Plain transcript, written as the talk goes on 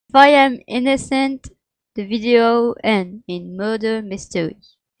If I am innocent, the video ends in murder mystery.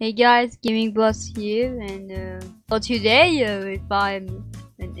 Hey guys, Gaming Boss here, and for today, if I'm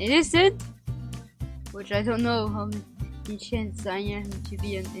an innocent, which I don't know how many chances I am to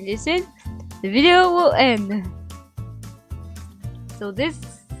be an innocent, the video will end. So this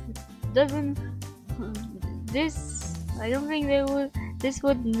doesn't, I don't think this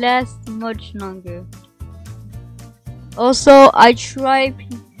would last much longer. Also, I tried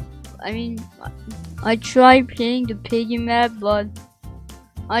playing the piggy map, but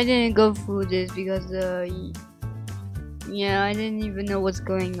I didn't go through this because yeah, I didn't even know what's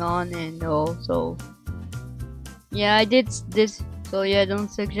going on, and also yeah, I did this, so yeah, don't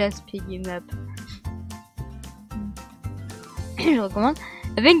suggest piggy map. So come on,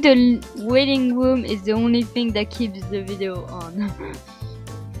 I think the waiting room is the only thing that keeps the video on.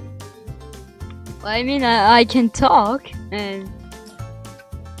 I mean, I can talk, and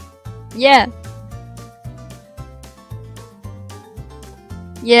yeah.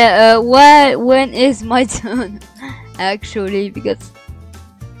 Yeah, when is my turn? Actually, because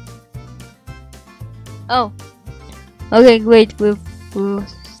oh, okay, great, we're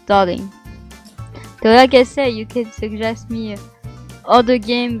starting. So like I said, you can suggest me other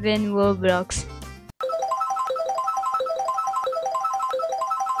game than Roblox.